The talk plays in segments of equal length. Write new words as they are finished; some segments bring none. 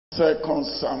2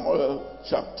 Samuel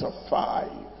chapter 5.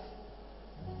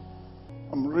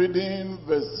 I'm reading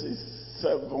verses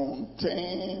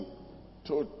 17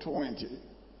 to 20.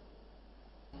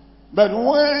 But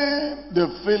when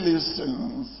the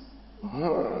Philistines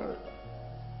heard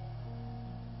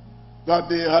that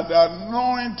they had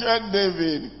anointed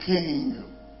David king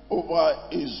over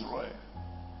Israel,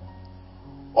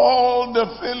 all the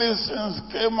Philistines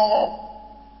came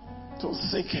up to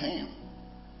seek him,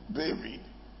 David.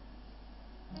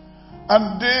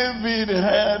 And David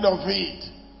heard of it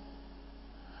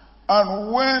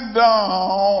and went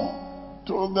down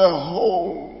to the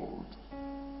hold.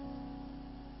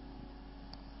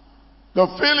 The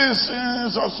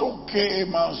Philistines also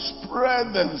came and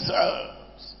spread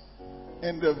themselves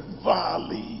in the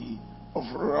valley of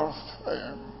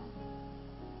Rephaim.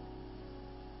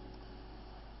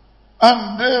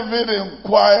 And David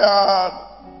inquired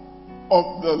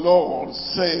of the Lord,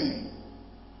 saying,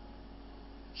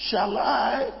 shall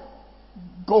I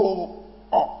go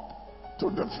up to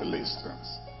the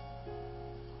Philistines?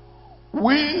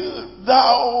 Will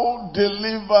thou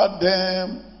deliver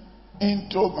them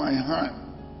into my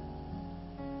hand?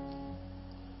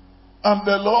 And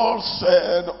the Lord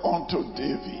said unto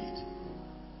David,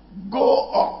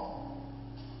 go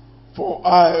up, for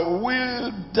I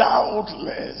will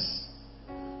doubtless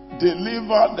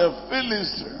deliver the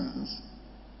Philistines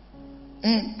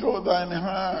into thine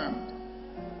hand.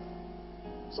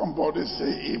 Somebody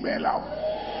say amen loud.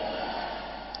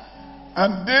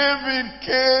 And David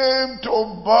came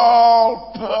to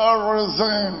Baal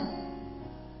Perazim,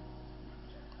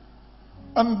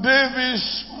 and David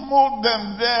smote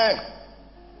them there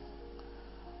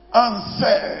and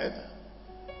said,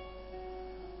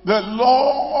 the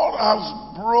Lord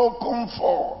has broken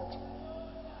forth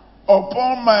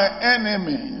upon my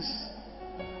enemies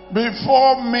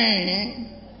before me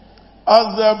as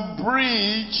a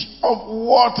bridge of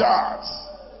waters.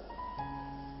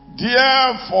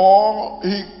 Therefore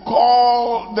he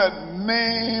called the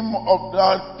name of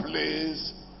that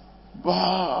place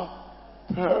Baal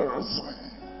Perazim.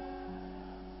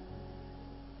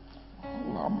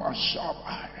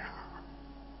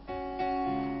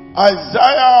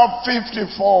 Isaiah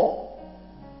 54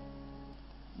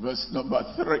 verse number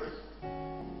 3.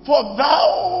 For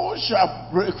thou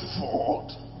shalt break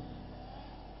forth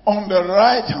on the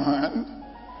right hand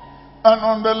and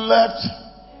on the left,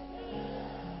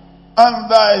 and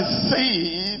thy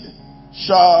seed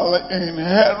shall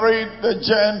inherit the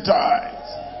Gentiles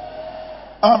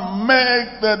and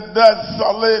make the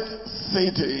desolate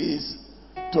cities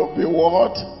to be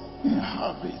what?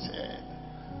 Inhabited.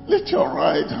 Lift your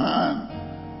right hand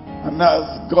and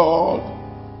ask God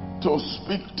to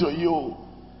speak to you.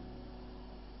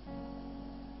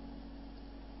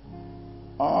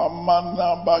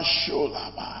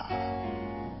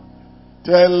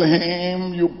 Tell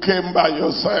him you came by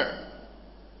yourself.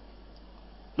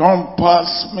 Don't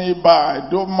pass me by.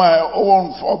 Do my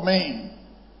own for me.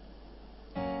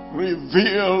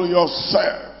 Reveal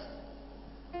yourself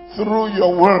through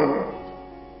your word.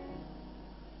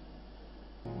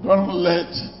 Don't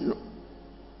let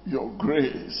your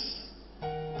grace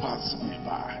pass me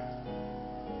by.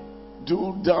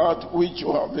 Do that which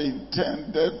you have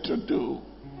intended to do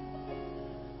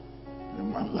in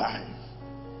my life.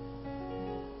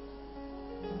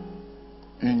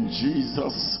 In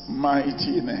Jesus'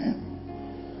 mighty name.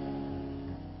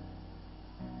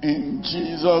 In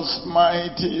Jesus'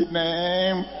 mighty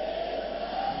name.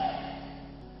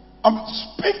 I'm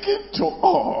speaking to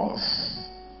us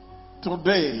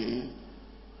today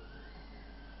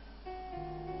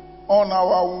on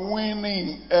our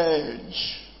winning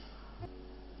edge.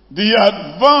 The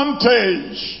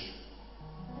advantage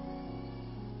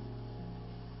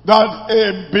that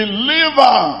a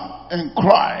believer in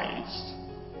Christ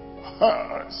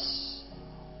has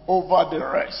over the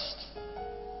rest.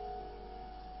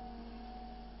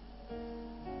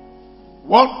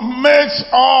 What makes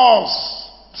us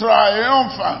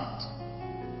triumphant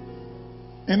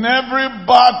in every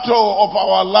battle of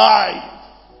our life,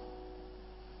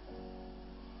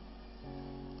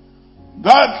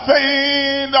 that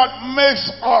thing that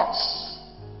makes us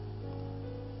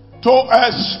to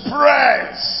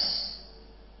express,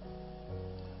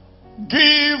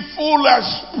 give full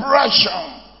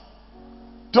expression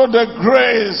to the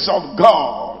grace of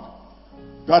God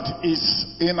that is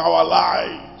in our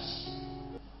lives.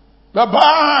 The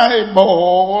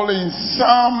Bible in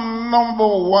Psalm number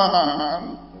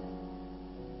 1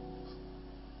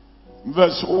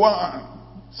 verse 1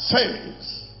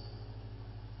 says,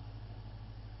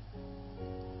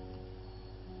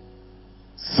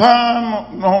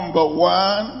 Psalm number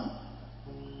 1,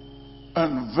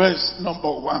 and verse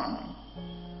number 1.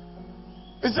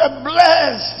 It said,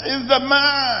 blessed is the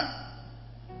man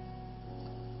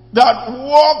that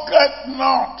walketh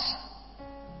not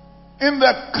in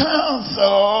the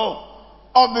counsel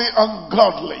of the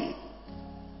ungodly,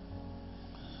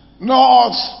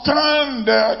 nor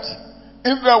standeth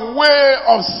in the way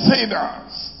of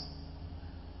sinners,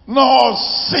 nor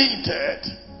seated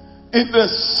in the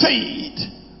seat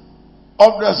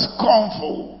of the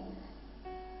scornful.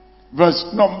 Verse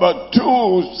number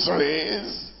 2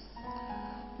 says,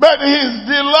 but his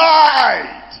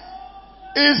delight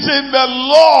is in the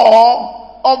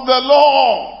law of the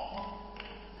Lord,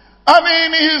 and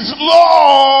in his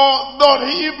law doth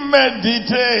he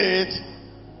meditate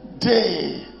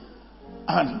day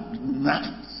and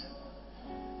night.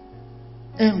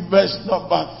 In verse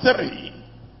number 3,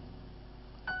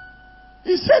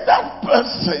 he said that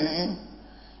person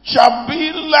shall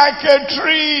be like a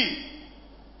tree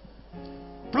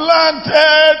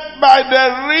planted by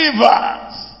the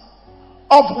rivers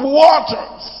of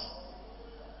waters,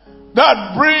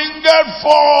 that bringeth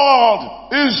forth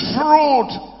his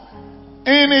fruit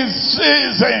in his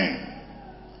season.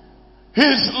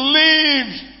 His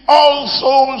leaves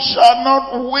also shall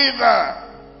not wither,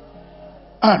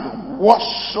 and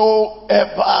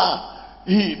whatsoever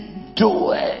he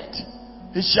doeth,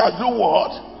 he shall do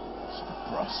what? Shall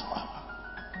prosper.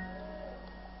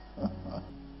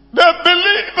 The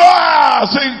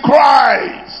believers in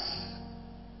Christ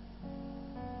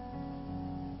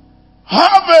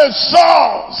have a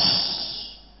source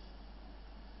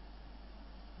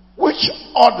which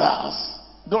others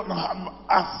don't have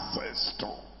access to.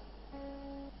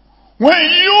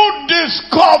 When you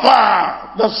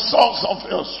discover the source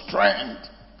of your strength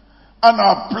and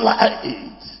apply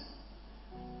it,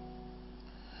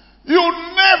 you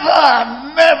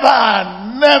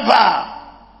never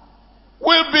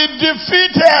will be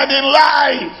defeated in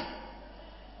life.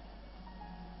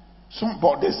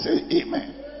 Somebody say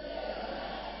amen.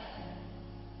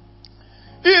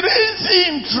 It is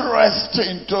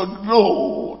interesting to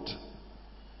note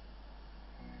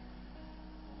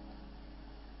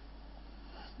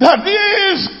that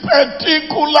these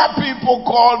particular people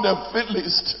called the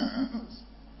Philistines,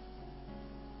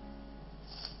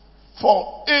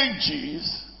 for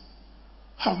ages,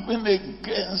 have been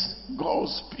against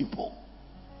God's people.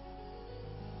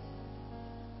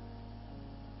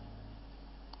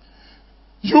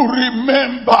 You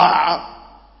remember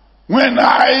when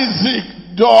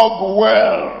Isaac dug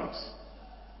wells,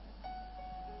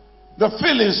 the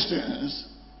Philistines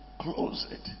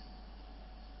closed it.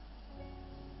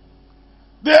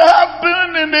 They have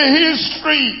been in the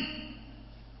history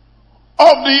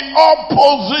of the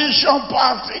opposition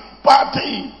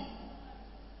party.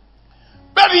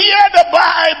 But here the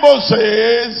Bible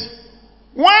says,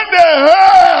 when they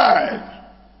heard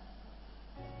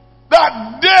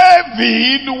that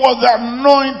David was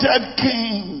anointed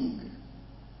king,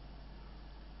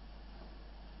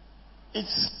 it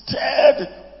stirred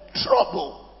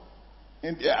trouble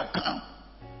in their camp.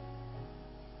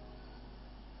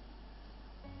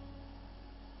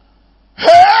 Hey!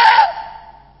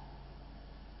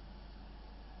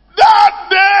 That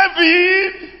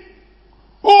David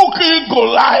who killed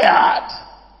Goliath,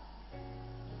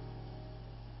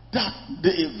 that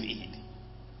David,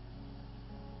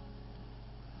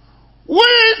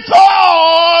 we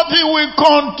thought he will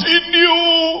continue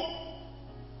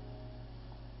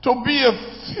to be a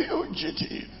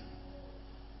fugitive.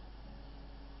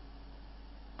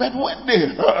 But when they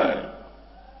heard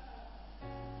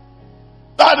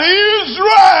that Israel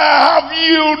have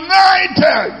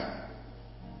united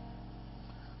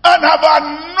and have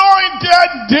anointed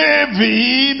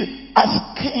David as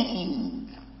king,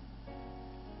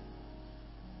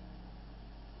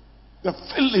 the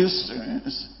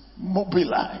Philistines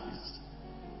mobilized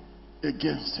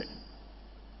against him.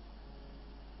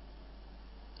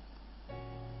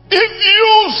 If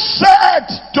you set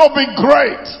to be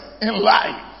great in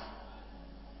life,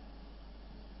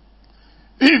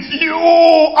 if you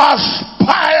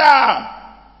aspire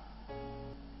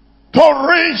to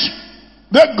reach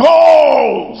the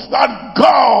goals that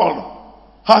God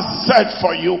has set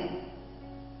for you,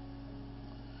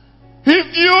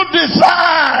 if you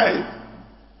decide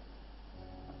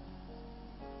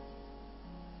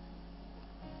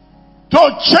to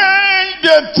change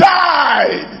the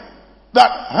tide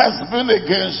that has been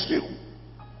against you,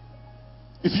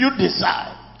 if you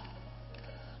decide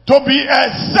to be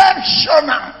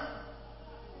exceptional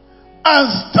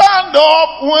and stand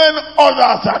up when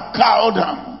others are cowed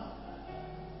down,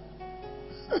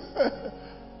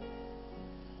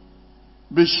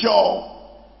 be sure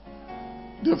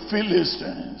the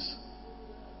Philistines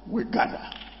will gather.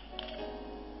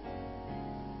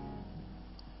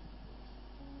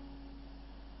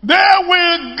 They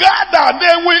will gather.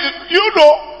 They will,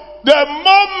 the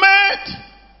moment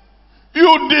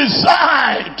you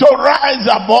decide to rise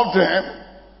above them,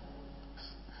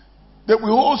 they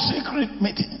will hold secret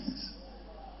meetings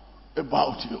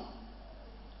about you.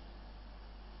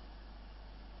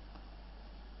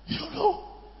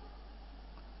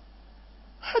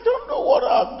 I don't know what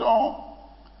I've done.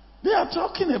 They are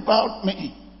talking about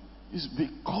me. It's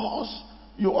because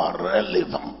you are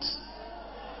relevant.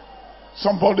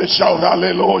 Somebody shout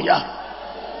hallelujah.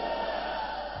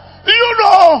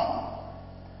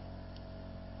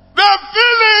 The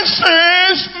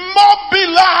Philistines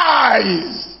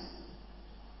mobilized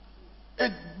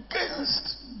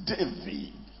against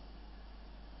David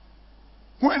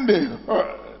when they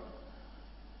heard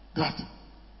that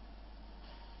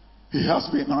he has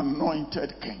been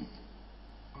anointed king.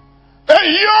 A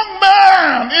young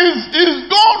man is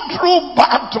going through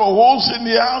battles in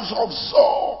the house of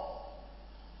Saul.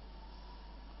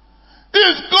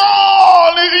 He's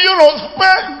gone,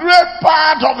 spent great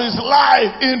part of his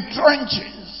life in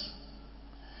trenches,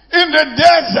 in the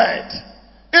desert,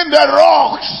 in the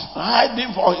rocks,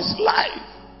 hiding for his life.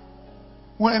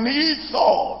 When he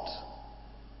thought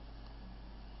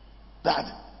that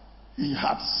he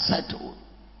had settled,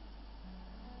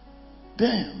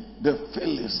 then the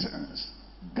Philistines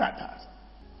gathered.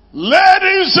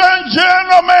 Ladies and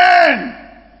gentlemen,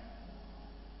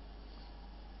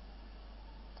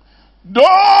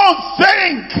 don't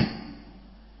think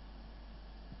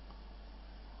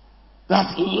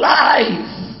that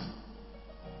life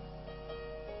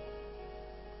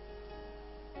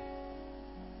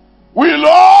will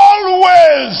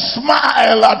always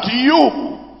smile at you.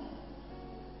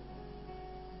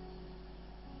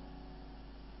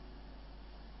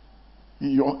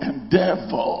 In your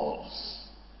endeavors.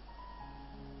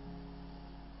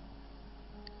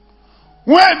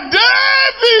 When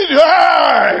David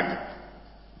heard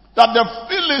that the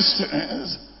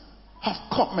Philistines have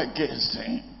come against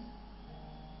him,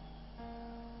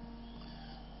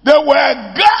 they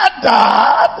were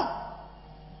gathered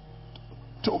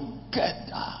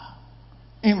together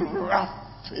in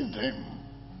Rephidim,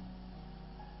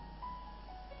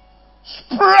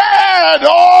 spread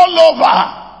all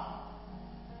over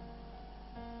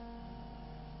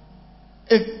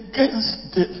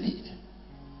against David.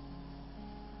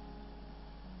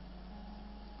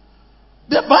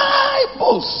 The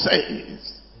Bible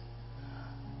says,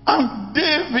 and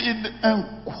David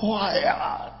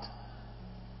inquired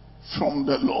from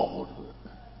the Lord.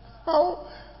 Now,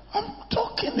 I'm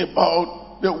talking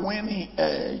about the winning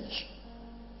edge.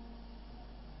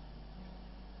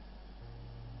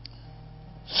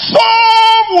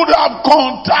 Some would have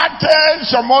contacted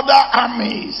some other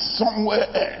armies somewhere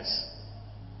else.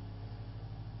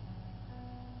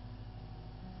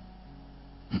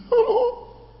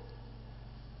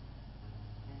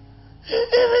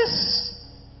 It is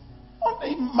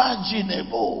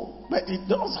unimaginable, but it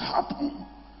does happen.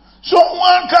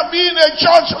 Someone can be in a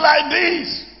church like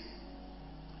this.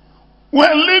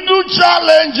 When little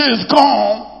challenges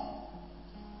come,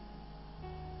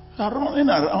 they're running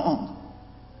around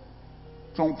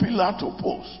from pillar to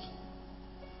post.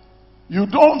 You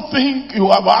don't think you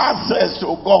have access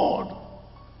to God.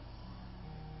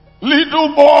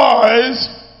 Little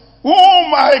boys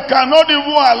whom I cannot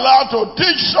even allow to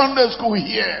teach Sunday school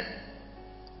here,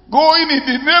 going in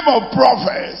the name of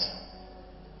prophets,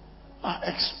 are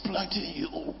exploiting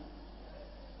you.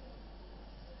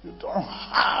 You don't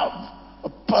have a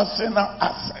personal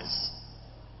access.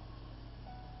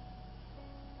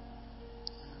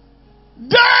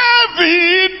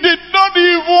 David did not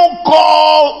even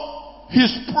call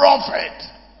his prophet.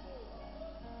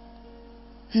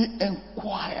 He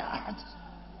inquired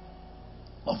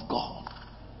of God.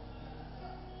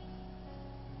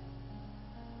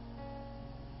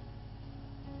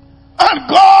 And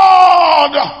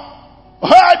God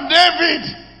heard David.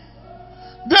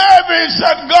 David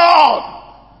said, God,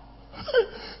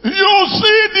 you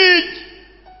see the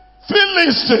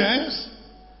Philistines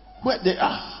where they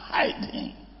are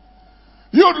hiding.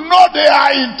 You know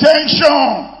their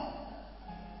intention.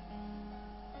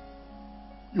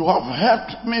 You have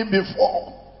helped me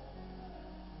before.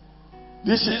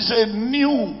 This is a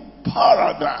new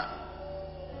paradigm.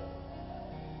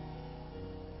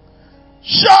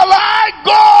 Shall I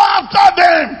go after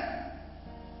them?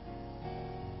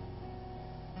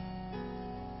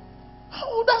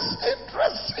 Oh, that's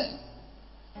interesting.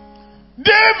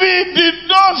 David did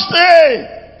not stay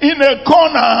in a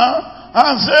corner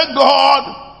and say, God,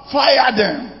 fire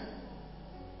them,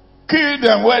 kill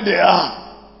them where they are.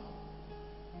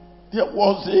 There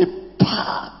was a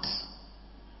part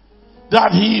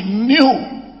that he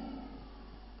knew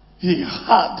he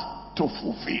had to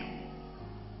fulfill.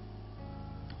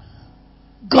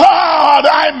 God,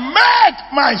 I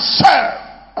make myself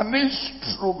an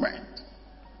instrument.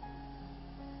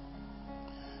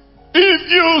 If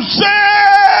you say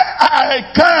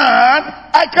I can.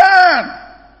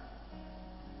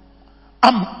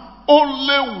 I'm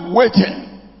only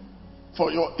waiting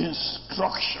for your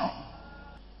instruction.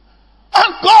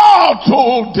 And God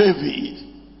told David,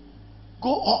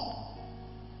 go up.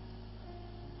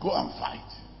 Go and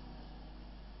fight.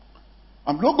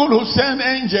 I'm not going to send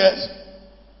angels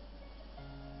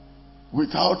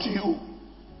without you.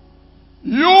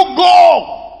 You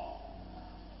go.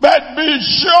 But be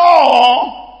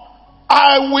sure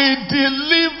I will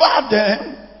deliver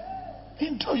them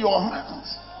into your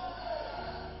hands.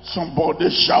 Somebody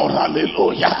shout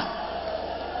hallelujah.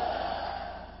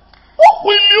 What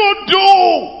will you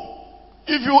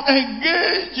do if you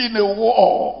engage in a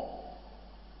war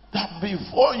that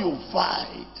before you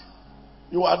fight,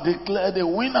 you are declared a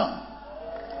winner?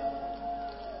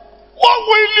 What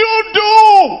will you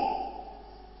do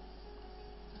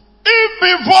if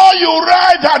before you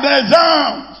write an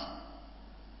exam,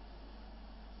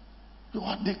 you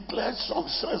are declared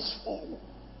successful?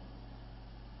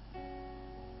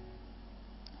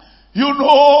 You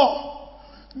know,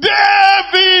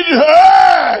 David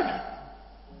heard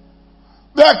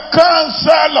the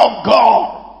counsel of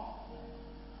God.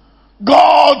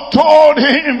 God told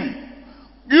him,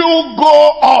 you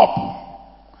go up.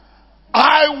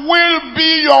 I will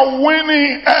be your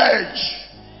winning edge.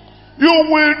 You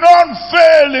will not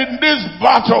fail in this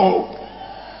battle.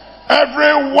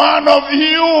 Every one of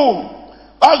you,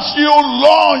 as you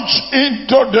launch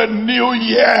into the new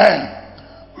year,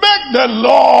 make the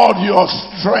Lord your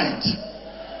strength.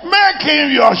 Make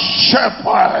him your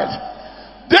shepherd.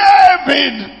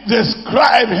 David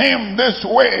described him this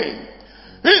way.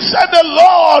 He said, the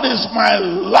Lord is my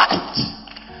light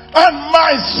and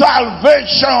my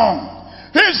salvation.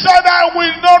 He said, I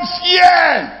will not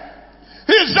fear.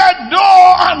 He said,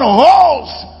 though an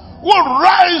host will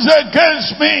rise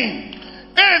against me,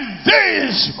 in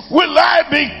this will I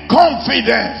be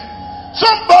confident.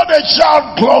 Somebody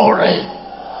shout glory.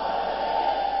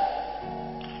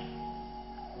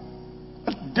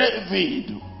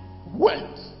 David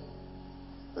went.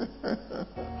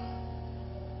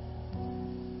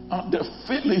 And the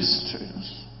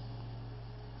Philistines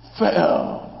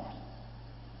fell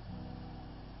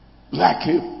like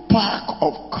a pack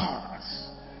of cars.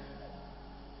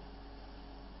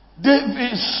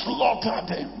 David slaughtered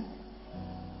them.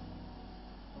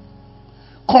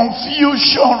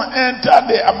 Confusion entered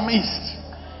their midst.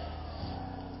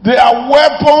 Their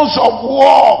weapons of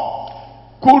war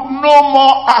could no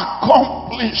more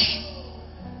accomplish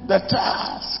the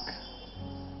task.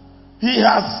 He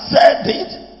has said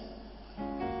it,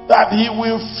 that he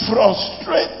will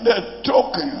frustrate the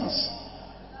tokens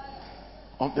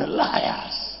of the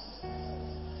liars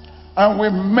and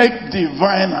will make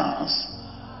diviners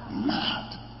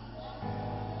mad.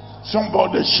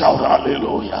 Somebody shout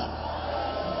hallelujah.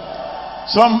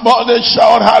 Somebody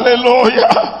shout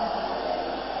hallelujah.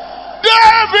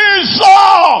 David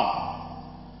saw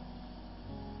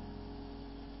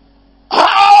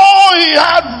how he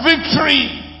had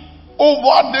victory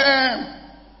over them.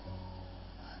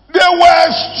 They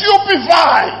were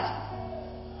stupefied.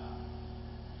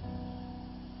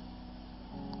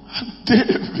 And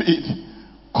David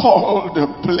called the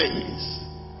place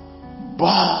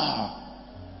Baal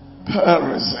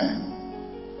Perazim.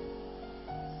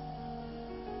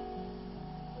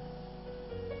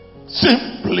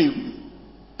 Simply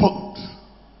put,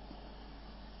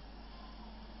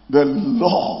 the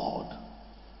Lord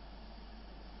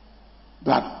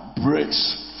that breaks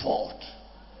forth.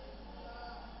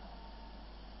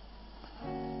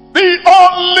 The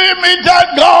unlimited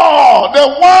God, the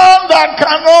one that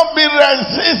cannot be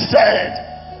resisted.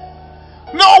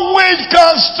 No witch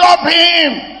can stop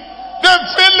him. The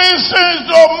Philistines,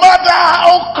 no matter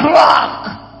how crack,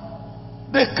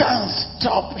 they can't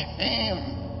stop him.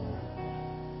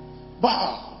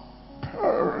 Baal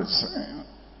Perazim.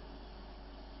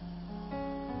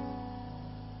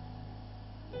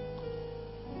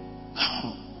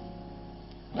 Now,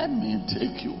 let me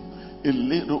take you a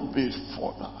little bit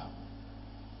further.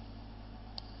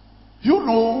 You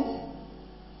know,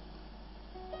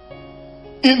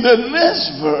 in the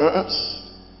next verse,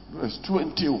 verse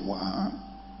 21,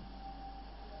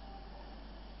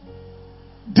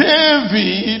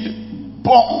 David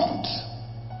burned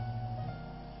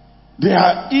They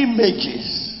are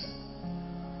images.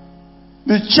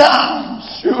 The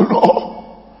charms, you know.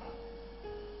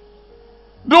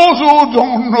 Those who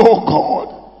don't know God,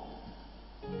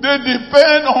 they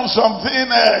depend on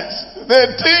something else. They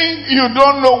think you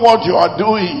don't know what you are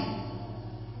doing.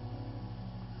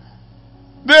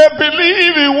 They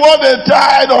believe in what they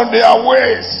tied on their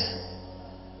waist.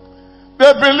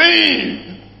 They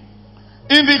believe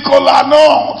in the kola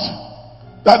nut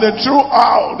that they threw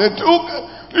out. They took,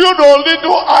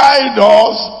 little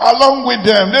idols along with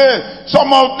them.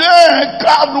 Some of them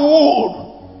carved wood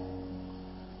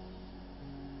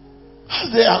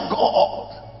as their God.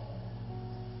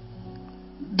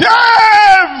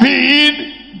 David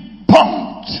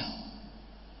burnt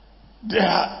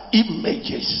their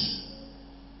images.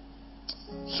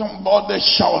 Somebody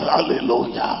shout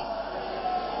hallelujah.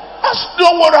 That's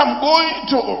not what I'm going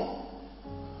to.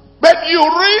 But you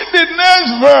read the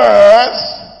next verse,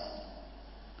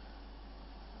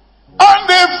 and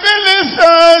the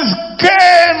Philistines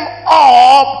came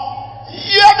up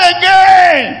yet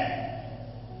again.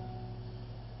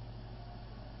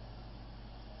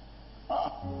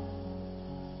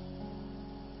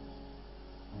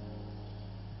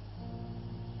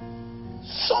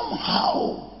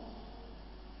 Somehow,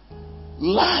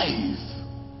 life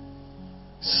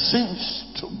seems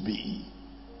to be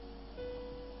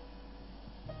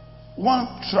one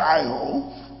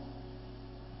triumph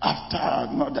after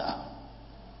another,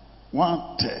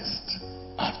 one test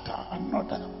after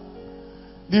another.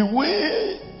 The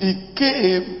way it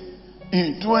came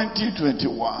in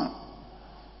 2021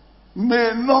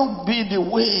 may not be the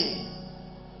way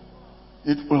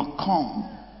it will come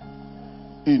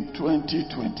in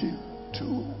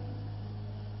 2022.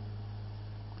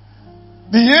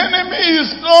 The enemy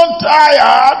is not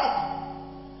tired.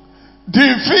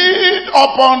 Defeat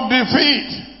upon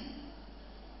defeat.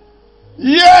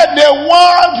 Yet they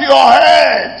want your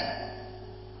head.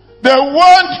 They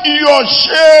want your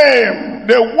shame.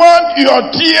 They want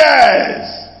your tears.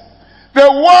 They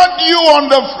want you on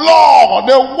the floor.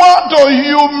 They want to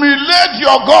humiliate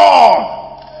your God.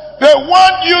 They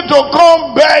want you to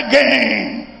come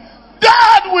begging.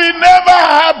 That will never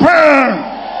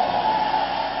happen.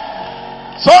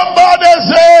 Somebody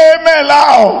say amen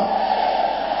loud.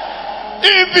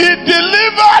 If he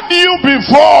delivered you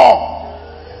before,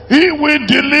 he will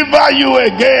deliver you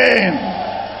again.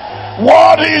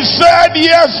 What he said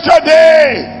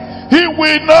yesterday, he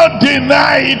will not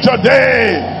deny it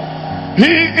today.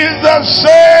 He is the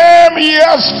same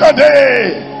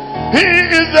yesterday. He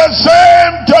is the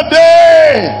same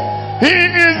today. He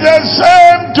is the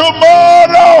same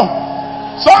tomorrow.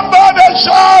 Somebody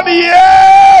shout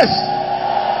yes.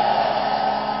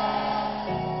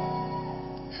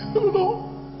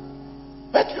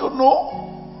 But you know,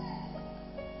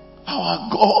 our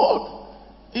God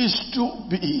is too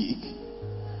big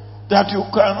that you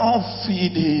cannot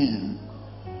feed him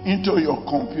into your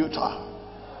computer.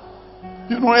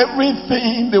 You know,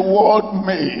 everything the world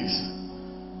makes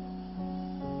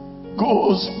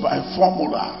goes by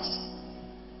formulas.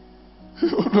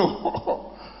 You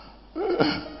know,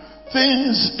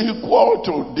 things equal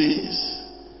to this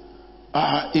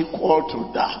are equal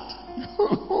to that.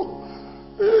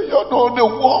 You know, the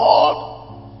world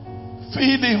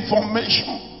feed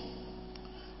information.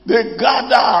 They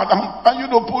gather and you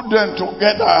know, put them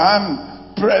together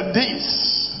and predict.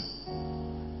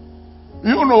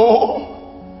 You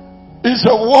know, it's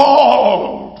a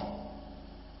world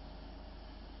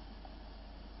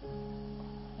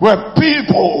where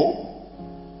people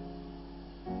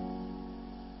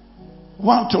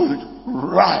want to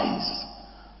rise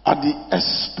at the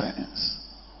expense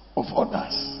of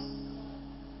others.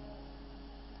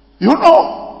 You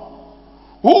know,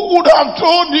 who would have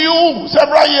told you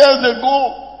several years ago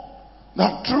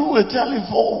that through a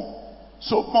telephone,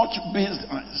 so much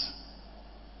business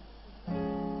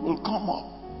will come up?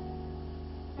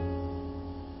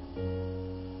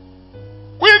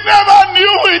 We never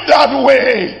knew it that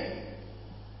way.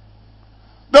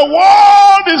 The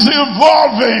world is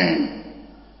evolving,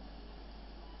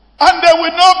 and they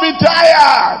will not be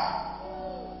tired.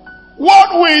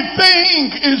 What we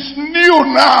think is new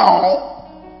now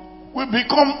will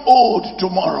become old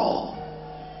tomorrow.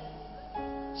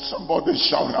 Somebody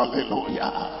shout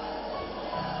hallelujah.